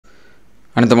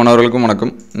அனைத்து மாணவர்களுக்கும்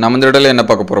வணக்கம். நம்ம இந்த இடத்துல என்ன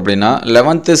பார்க்க போறோம் அப்படின்னா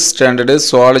 11th standard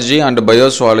Zoology and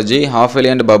Biozoology half yearly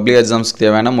and public exams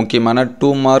தேவையான முக்கியமான 2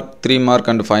 mark 3 mark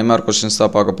and 5 mark questions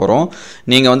தான் பார்க்க போறோம்.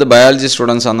 நீங்க வந்து பயாலஜி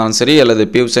ஸ்டூடண்ட்ஸ் இருந்தாலும் சரி அல்லது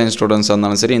பியூர் சயின்ஸ் ஸ்டூடண்ட்ஸ்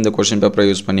இருந்தாலும் சரி இந்த क्वेश्चन பேப்பரை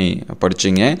யூஸ் பண்ணி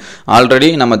படிச்சீங்க. ஆல்ரெடி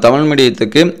நம்ம தமிழ்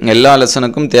மீடியத்துக்கு எல்லா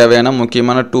லெசனுக்கும் தேவையான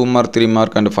முக்கியமான 2 mark 3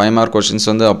 mark and 5 mark questions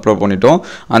வந்து அப்லோட் பண்ணிட்டோம்.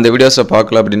 அந்த வீடியோஸை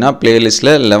பார்க்கல அப்படினா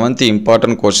பிளேலிஸ்ட்ல 11th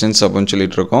இம்பார்ட்டன்ட் क्वेश्चंस அப்படினு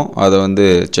சொல்லிட்டு இருக்கோம். அதை வந்து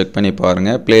செக் பண்ணி பாருங்க.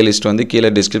 பிளேலிஸ்ட் வந்து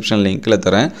டிஸ்கிரிப்ஷன் லிங்க்ல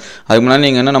தரேன். அதுக்கு முன்னாடி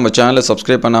நீங்க என்ன நம்ம சேனலை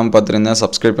சப்ஸ்கிரைப் பண்ணாம பார்த்திருந்தா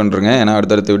சப்ஸ்கிரைப் பண்ணுங்க. ஏன்னா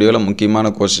அடுத்த வீடியோல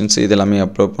முக்கியமான क्वेश्चंस இதெல்லாம்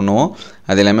அப்லோட் பண்ணுவோம்.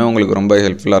 அது எல்லாமே உங்களுக்கு ரொம்ப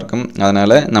ஹெல்ப்ஃபுல்லா இருக்கும்.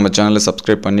 அதனால நம்ம சேனலை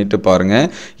சப்ஸ்கிரைப் பண்ணிட்டு பாருங்க.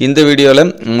 இந்த வீடியோல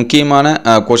முக்கியமான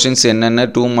क्वेश्चंस என்னென்ன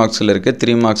 2 மார்க்ஸ்ல இருக்கு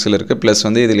 3 மார்க்ஸ்ல இருக்கு ப்ளஸ்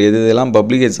வந்து இதில் எதெல்லாம்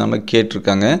பப்ளிக் எக்ஸாம்ல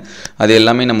கேட்டிருக்காங்க அது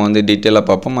எல்லாமே நம்ம வந்து டீடைலா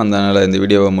பார்ப்போம். அதனால இந்த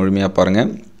வீடியோவை முழுமையா பாருங்க.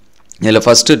 இதில்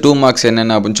ஃபஸ்ட்டு 2 மார்க்ஸ்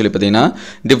என்னென்ன அப்படின்னு சொல்லி பார்த்தீங்கன்னா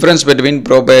difference between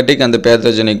probiotic and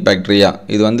pathogenic bacteria.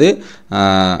 இது வந்து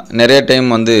நிறைய டைம்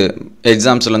வந்து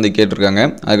எக்ஸாம்ஸில் வந்து கேட்டிருக்காங்க.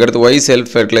 அதுக்கடுத்து Y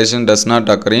self fertilisation does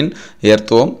not occur in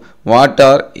எர்த்வொர்ம் what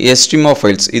are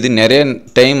எஸ்டிமோஃபைல்ஸ். இது நிறைய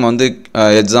டைம் வந்து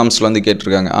எக்ஸாம்ஸில் வந்து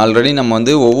கேட்டிருக்காங்க. ஆல்ரெடி நம்ம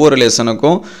வந்து ஒவ்வொரு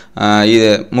லெசனுக்கும் இது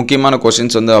முக்கியமான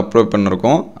கொஷின்ஸ் வந்து அப்லோட்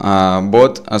பண்ணியிருக்கோம்.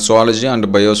 போத் Zoology அண்ட்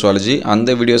Biozoology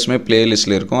அந்த வீடியோஸுமே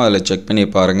பிளேலிஸ்ட்டில் இருக்கும். அதில் செக் பண்ணி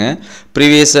பாருங்கள்.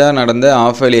 ப்ரீவியஸாக நடந்த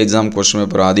half yearly exam question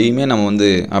paper அதையுமே நம்ம வந்து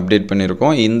அப்டேட்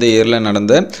பண்ணியிருக்கோம். இந்த இயரில்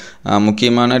நடந்த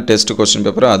முக்கியமான டெஸ்ட் கொஸ்டின்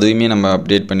பேப்பர் அதுவுமே நம்ம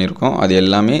அப்டேட் பண்ணியிருக்கோம். அது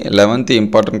எல்லாமே 11th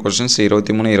இம்பார்ட்டன்ட் கொஸ்டின்ஸ்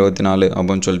 23 24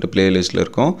 அப்படின்னு சொல்லிட்டு பிளேலிஸ்ட்டில்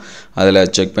இருக்கும். அதில்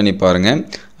செக் பண்ணி பாருங்கள்.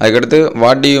 அதுக்கடுத்து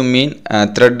what to you mean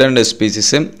thread and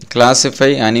species classify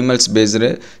animals based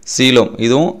coelom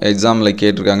இதுவும் எக்ஸாமில்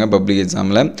கேட்டிருக்காங்க பப்ளிக்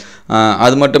எக்ஸாமில்.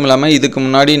 அது மட்டும் இல்லாமல் இதுக்கு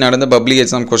முன்னாடி நடந்த பப்ளிக்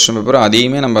எக்ஸாம் கொஸ்டின் பேப்பர்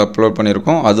அதையுமே நம்ம அப்லோட்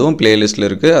பண்ணியிருக்கோம். அதுவும் பிளேலிஸ்ட்டில்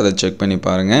இருக்குது. அதை செக் பண்ணி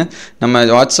பாருங்கள். நம்ம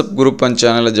வாட்ஸ்அப் குரூப் அண்ட்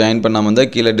சேனலில் ஜாயின் பண்ணாமல்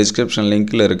இருந்தால் கீழே டிஸ்கிரிப்ஷன்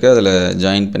லிங்க்கில் இருக்குது. அதில்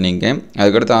ஜாயின் பண்ணிங்க.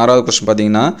 அதுக்கடுத்து 6வது கொஸ்டின்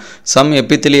பார்த்தீங்கன்னா some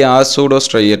எபித்திலியா R pseudo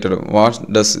ஸ்ட்ரையேட்டட் what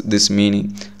does this meaning.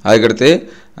 அதுக்கடுத்து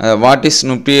what is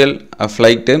நுப்ரியல்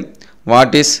flight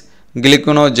what is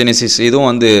கிளிகோனோஜெனிசிஸ் இதுவும்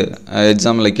வந்து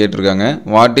எக்ஸாமில் கேட்டிருக்காங்க.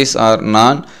 வாட் இஸ் ஆர்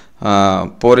நான்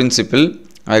போரின்சிபிள்.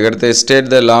 அதுக்கடுத்து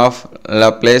state the law of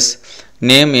Laplace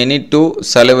name any 2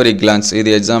 salivary glands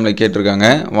இது எக்ஸாமில் கேட்டிருக்காங்க.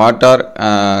 What are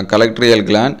கலெக்ட்ரியல்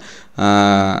gland.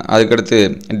 அதுக்கடுத்து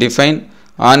define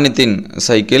ஆர்னித்தின்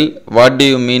cycle. What to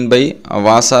you mean by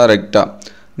வாசா ரெக்டா.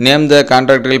 Name the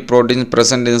contractile proteins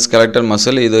present in skeletal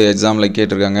muscle இது எக்ஸாமில்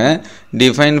கேட்டிருக்காங்க.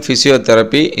 டிஃபைன்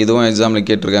ஃபிசியோதெரப்பி இதுவும் எக்ஸாமில்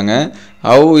கேட்டிருக்காங்க.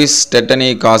 ஹவு இஸ் டெட்டனி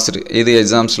காஸ்ட் இது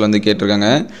எக்ஸாம்ஸில் வந்து கேட்டிருக்காங்க.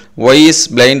 Y is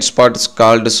blind spots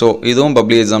called so இதுவும்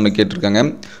பப்ளிக் எக்ஸாமில் கேட்டிருக்காங்க.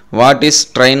 What is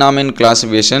ட்ரைனாமின்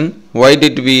classification. Why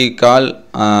did we call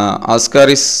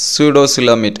ascaris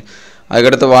சூடோசிலமிட்.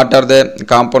 அதுக்கடுத்து what are the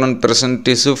component present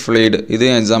tissue fluid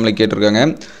இதுவும் எக்ஸாமில் கேட்டிருக்காங்க.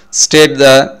 State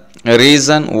the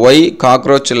reason why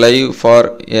cockroach live for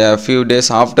a few days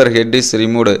after head is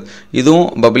removed இதுவும்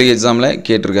public எக்ஸாமில்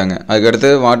கேட்டிருக்காங்க.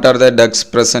 அதுக்கடுத்து what are the Tux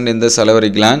present in the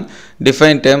salivary gland.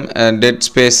 define term dead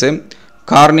space.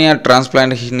 Cornea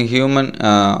transplant in human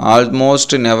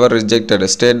almost never rejected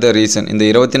state the reason. இந்த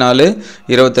 24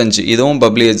 25 இதுவும்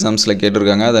public எக்ஸாம்ஸில்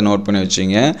கேட்டிருக்காங்க. அதை note பண்ணி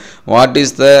வச்சிங்க. What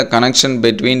is the connection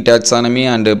between taxonomy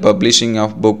and publishing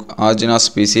of book origin of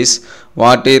species.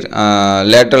 What இர்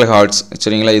lateral hearts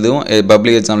சரிங்களா இதுவும்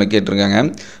public எக்ஸாமில் கேட்டிருக்காங்க.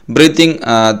 Breathing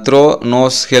throw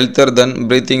nose ஹெல்த்தர் then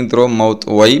breathing throw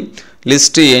mouth Y.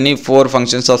 List any 4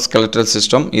 functions of skeletal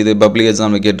system இது public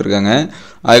எக்ஸாமில் கேட்டிருக்காங்க.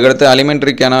 அதுக்கடுத்து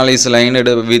alimentary canal is lined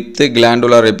with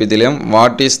glandular epithelium.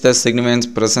 what is the significant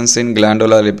presence in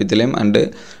glandular epithelium and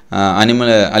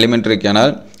animal alimentary canal.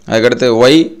 அதுக்கடுத்து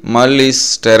why mull is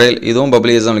sterile இதுவும்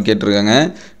public எக்ஸாமில் கேட்டிருக்காங்க.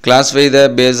 classify the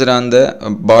based on the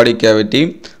body cavity.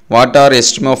 What are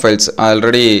எஸ்டிமோஃபைல்ஸ்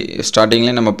already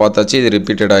ஸ்டார்டிங்லேயே நம்ம பார்த்தாச்சு. இது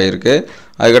repeated ஆகிருக்கு.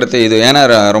 அதுக்கடுத்து இது ஏன்னா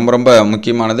ரொம்ப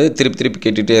முக்கியமானது திருப்பி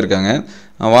கேட்டுகிட்டே இருக்காங்க.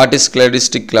 What is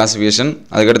கிளாடிஸ்டிக் classification.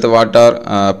 அதுக்கடுத்து வாட் ஆர்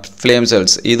ஃப்ளேம்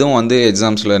செல்ஸ் இதுவும் வந்து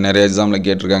எக்ஸாம்ஸில் நிறைய எக்ஸாமில்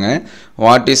கேட்டிருக்காங்க.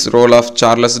 What is role of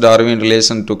Charles Darwin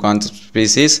relation to concept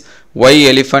species. Y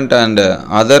elephant and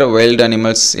other wild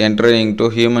animals entering to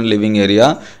human living area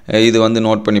இது வந்து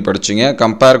நோட் பண்ணி படிச்சிங்க.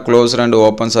 Compare closed and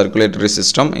open circulatory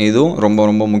system இதுவும்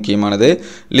ரொம்ப முக்கியமானது.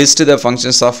 List the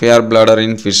functions of air bladder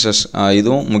in fishes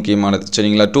இதுவும் முக்கியமானது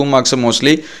சரிங்களா. 2 marks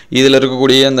mostly இதில்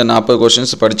இருக்கக்கூடிய இந்த 40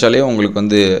 கொஸ்டின்ஸ் படித்தாலே உங்களுக்கு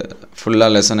வந்து ஃபுல்லாக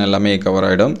லெசன் எல்லாமே கவர்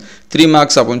ஆகிடும். 3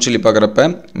 மார்க்ஸ் அப்படின்னு சொல்லி பார்க்குறப்ப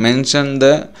mention the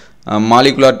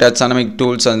molecular taxonomic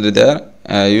tools and there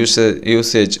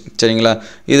usage சரிங்களா.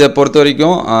 இதை பொறுத்த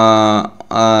வரைக்கும்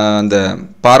அந்த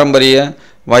பாரம்பரிய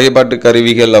வழிபாட்டு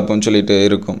கருவிகள் அப்படின்னு சொல்லிட்டு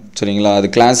இருக்கும் சரிங்களா. அது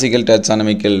கிளாசிக்கல்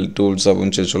டாக்ஸானமிக்கல் டூல்ஸ்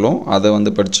அப்படின்னு சொல்லி சொல்லுவோம். அதை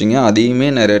வந்து படிச்சிங்க. அதையுமே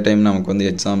நிறைய டைம் நமக்கு வந்து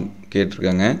எக்ஸாம்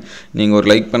கேட்டிருக்காங்க. நீங்கள் ஒரு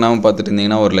லைக் பண்ணாமல் பார்த்துட்டு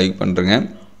இருந்தீங்கன்னா ஒரு லைக் பண்ணுறேங்க.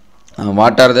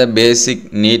 What are the basic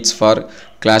needs for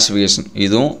classification?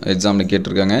 இதுவும் எக்ஸாமில்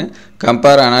கேட்டிருக்காங்க.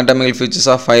 Compare anatomical features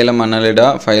of phylum Annelida,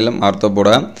 phylum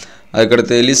Arthropoda.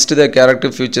 அதுக்கடுத்து list the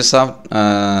characteristic features of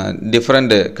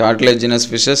different cartilaginous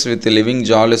fishes with living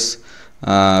jawless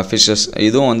fishes.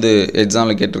 இதுவும் வந்து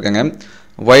எக்ஸாமில் கேட்டிருக்காங்க.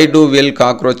 Why do whale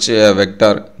cockroach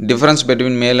vector? Difference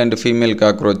between male and female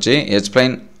cockroach.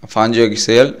 Explain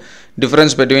phalangoaxial.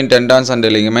 Difference between tendons and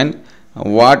ligament.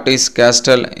 What is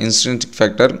castal intrinsic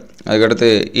factor? அதுக்கடுத்து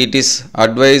it is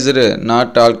advised not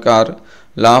talk or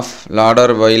laugh louder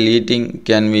while eating.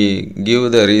 Can we give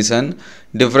the reason?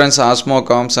 Difference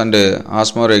osmocombs and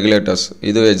osmoregulators.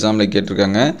 இது எக்ஸாமில்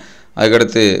கேட்டிருக்காங்க.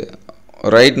 அதுக்கடுத்து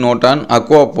write note on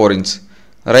aquaporins.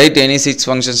 Write any 6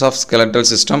 functions of skeletal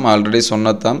system. Already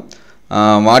சொன்னதான்.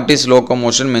 What is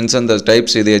locomotion? Mention the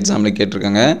types. இது எக்ஸாமில்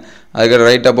கேட்டிருக்காங்க. அதுக்கடுத்து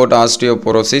write about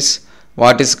osteoporosis.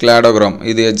 What is cladogram?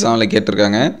 இது எக்ஸாமில்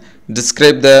கேட்டிருக்காங்க.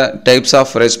 Describe the types of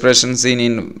respiration seen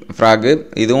in frog.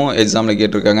 இதுவும் எக்ஸாமில்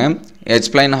கேட்டிருக்காங்க.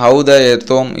 Explain how the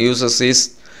earthworm uses his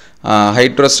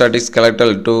hydrostatic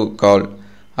skeletal to call.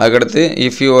 அதுக்கடுத்து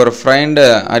if you are friend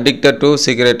addicted to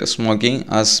cigarette smoking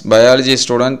as biology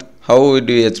student, how would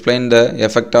you explain the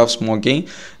effect of smoking?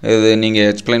 இது நீங்கள்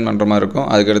explain பண்ணுற மாதிரி இருக்கும்.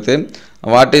 அதுக்கடுத்து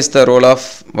what is the role of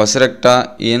vasrecta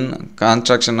in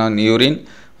construction on urine?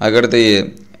 அதுக்கடுத்து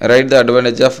right the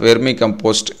advantage of vermi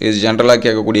compost. இது ஜென்ரலாக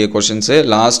கேட்கக்கூடிய கொஷின்ஸு.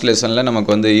 லாஸ்ட் லெசனில் நமக்கு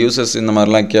வந்து யூசஸ் இந்த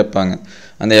மாதிரிலாம் கேட்பாங்க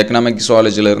அந்த எக்கனாமிக்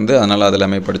சுவாலஜிலேருந்து. அதனால் அது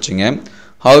எல்லாமே படிச்சிங்க.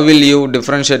 How will you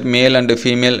differentiate male and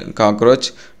female cockroach?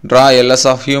 Draw LS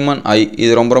of human ஐ.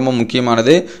 இது ரொம்ப ரொம்ப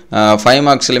முக்கியமானது. 5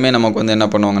 மார்க்ஸ்லையுமே நமக்கு வந்து என்ன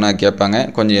பண்ணுவாங்கன்னா கேட்பாங்க.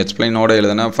 கொஞ்சம் எக்ஸ்பிளைனோடு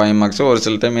எழுதுனா 5 மார்க்ஸ். ஒரு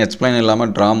சில டைம் எக்ஸ்பிளைன்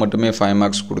இல்லாமல் ட்ரா மட்டுமே 5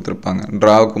 மார்க்ஸ் கொடுத்துருப்பாங்க.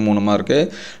 ட்ராவுக்கு 3 மார்க்கு,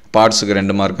 பார்ட்ஸுக்கு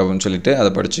 2 மார்க் அப்படின்னு சொல்லிட்டு அதை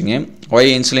படிச்சிங்க.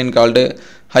 Y insulin called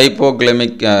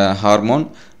hypoglycemic hormone.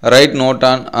 Write note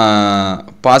on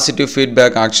positive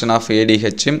feedback action of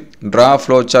ADH. Draw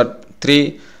flowchart 3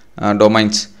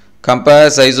 domains. Compare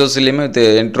isocilium with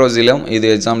enterozylium.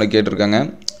 இது எக்ஸாமில் கேட்டிருக்காங்க.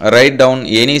 Write down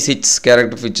any 6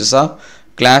 character features of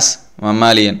class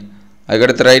mammalian.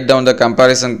 அதுக்கடுத்து write down the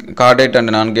comparison chordate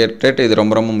and நான் கேர்டேட். இது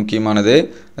ரொம்ப ரொம்ப முக்கியமானது.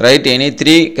 Right any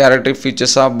 3 character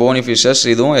features of Fani fishes.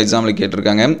 இதுவும் எக்ஸாமில்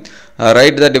கேட்டிருக்காங்க.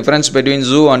 Right the difference between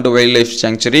zoo and wild life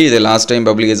sanctuary. இது லாஸ்ட் டைம்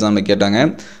பப்ளிக் எக்ஸாமில் கேட்டாங்க.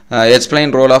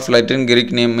 Explain role of லைட்டின்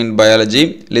Greek name in biology.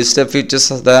 List the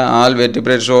features of the all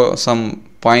vertebrate show some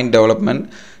point development.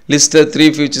 List the 3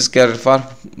 features character for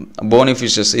Fani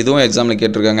fishes. இதுவும் எக்ஸாமில்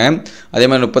கேட்டிருக்காங்க. அதே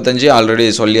மாதிரி 35 already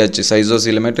சொல்லியாச்சு.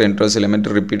 சைசோசிலமெட், என்ட்ரோசிலமெட்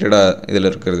ரிப்பீட்டடாக இதில்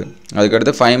இருக்கிறது.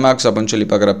 அதுக்கடுத்து 5 மார்க்ஸ் அப்படின்னு சொல்லி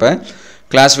பார்க்குறப்ப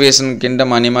classification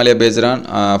kingdom Animalia based on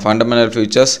fundamental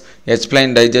features.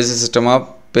 Explain digestive system of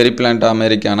பெரிப்ளான்ட்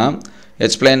Americana.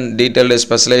 Explain detailed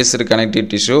specialised connective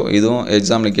tissue. இதுவும்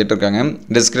எக்ஸாமில் கேட்டிருக்காங்க.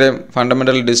 Describe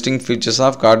fundamental டிஸ்டிங் features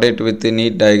of chordate with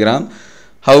NEET diagram.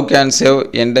 How can save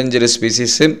endangered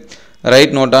species.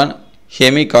 Right note on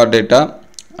Hemichordata.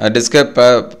 Describe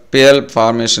pearl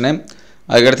formation.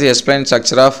 அதுக்கடுத்து explain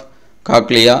structure of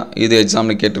cochlea. இது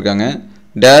எக்ஸாமில் கேட்டிருக்காங்க.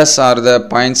 Days or the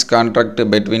points contract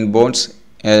between bones.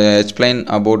 Explain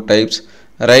about types.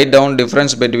 Write down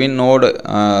difference between node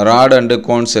rod and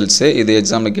cone cells. இது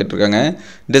எக்ஸாமில் கேட்டிருக்காங்க.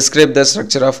 Describe the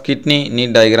structure of kidney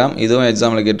NEET diagram. இதுவும்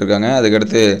எக்ஸாமில் கேட்டிருக்காங்க.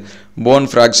 அதுக்கடுத்து போன்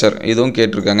ஃப்ராக்சர். இதுவும்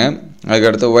கேட்டிருக்காங்க.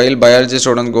 அதுக்கடுத்து while biology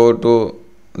student go to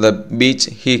the beach,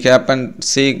 he happened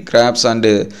see crabs and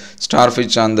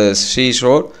starfish on the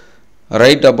seashore.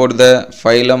 Write about the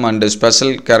phylum and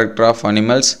special character of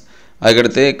animals.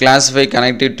 அதுக்கடுத்து classify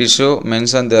connective tissue,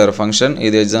 mention their function.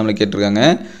 இது எக்ஸாமில் கேட்டிருக்காங்க.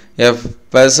 A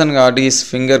person got his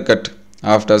finger cut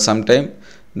after some time.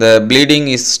 The bleeding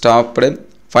is stopped.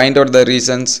 Find out the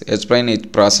reasons. Explain its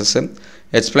process.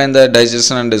 Explain the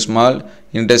digestion and small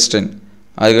intestine.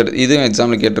 அதுக்கடுத்து இதுவும்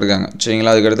எக்ஸாமில் கேட்டிருக்காங்க.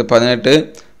 சரிங்களா. அதுக்கடுத்து 18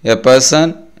 a person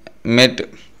met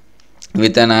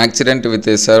with an accident with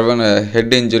a severe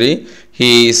head injury. He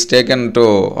is taken to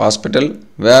hospital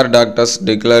where doctors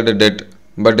declared dead,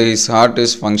 but his heart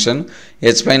is function.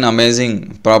 Explain amazing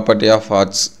property of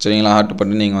hearts. சரிங்களா. Heart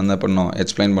பற்றி நீங்கள் வந்து பண்ணணும்,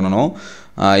 explain பண்ணணும்.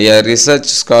 A research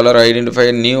scholar identify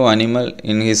a new animal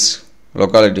in his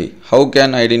locality. How can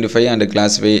identify and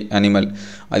classify animal?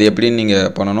 அது எப்படின்னு நீங்கள்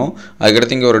பண்ணணும்.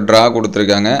 அதுக்கடுத்து இங்கே ஒரு ட்ரா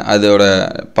கொடுத்துருக்காங்க. அதோட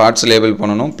பார்ட்ஸ் லேபிள்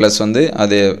பண்ணணும். ப்ளஸ் வந்து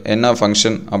அது என்ன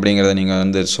ஃபங்க்ஷன் அப்படிங்கிறத நீங்கள்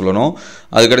வந்து சொல்லணும்.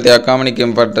 அதுக்கடுத்து economic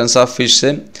importance of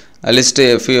fish. List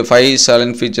 5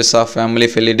 salient features of family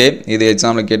Felidae. இது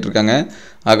எக்ஸாமில் கேட்டிருக்காங்க.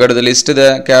 அதுக்கடுத்து list the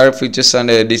carrot features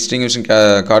and டிஸ்டிங்விஷன்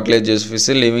கார்ட்லேஜஸ்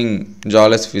fish living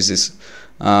ஜாலஸ் fishes.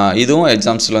 இதுவும்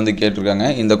எக்ஸாம்ஸில் வந்து கேட்டிருக்காங்க.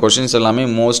 இந்த கொஷின்ஸ் எல்லாமே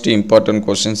மோஸ்ட் இம்பார்ட்டன்ட்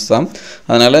கொஷின்ஸ் தான்.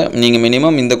 அதனால் நீங்கள்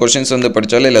மினிமம் இந்த கொஷின்ஸ் வந்து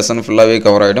படித்தாலே லெசன் ஃபுல்லாகவே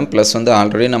கவர் ஆகிடும். ப்ளஸ் வந்து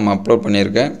ஆல்ரெடி நம்ம அப்லோட்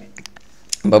பண்ணியிருக்கேன்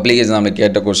பப்ளிக் எக்ஸாமில்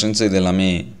கேட்ட கொஷின்ஸ் இது எல்லாமே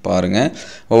பாருங்கள்.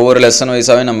 ஒவ்வொரு லெசன்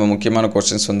வைஸாகவே நம்ம முக்கியமான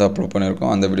கொஷின்ஸ் வந்து அப்லோட்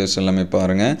பண்ணியிருக்கோம். அந்த வீடியோஸ் எல்லாமே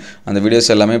பாருங்கள். அந்த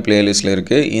வீடியோஸ் எல்லாமே ப்ளேலிஸ்ட்டில்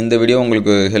இருக்குது. இந்த வீடியோ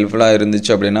உங்களுக்கு ஹெல்ப்ஃபுல்லாக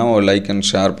இருந்துச்சு அப்படின்னா ஒரு லைக் அண்ட்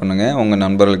ஷேர் பண்ணுங்கள், உங்கள்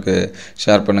நண்பர்களுக்கு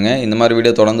ஷேர் பண்ணுங்கள். இந்த மாதிரி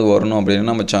வீடியோ தொடர்ந்து வரணும் அப்படின்னா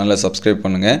நம்ம சேனலை சப்ஸ்கிரைப்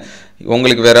பண்ணுங்கள்.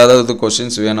 உங்களுக்கு வேறு ஏதாவது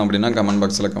கொஷின்ஸ் வேணும் அப்படின்னா கமெண்ட்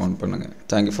பாக்ஸில் கமெண்ட் பண்ணுங்கள்.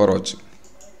 தேங்க்யூ ஃபார் வாட்சிங்.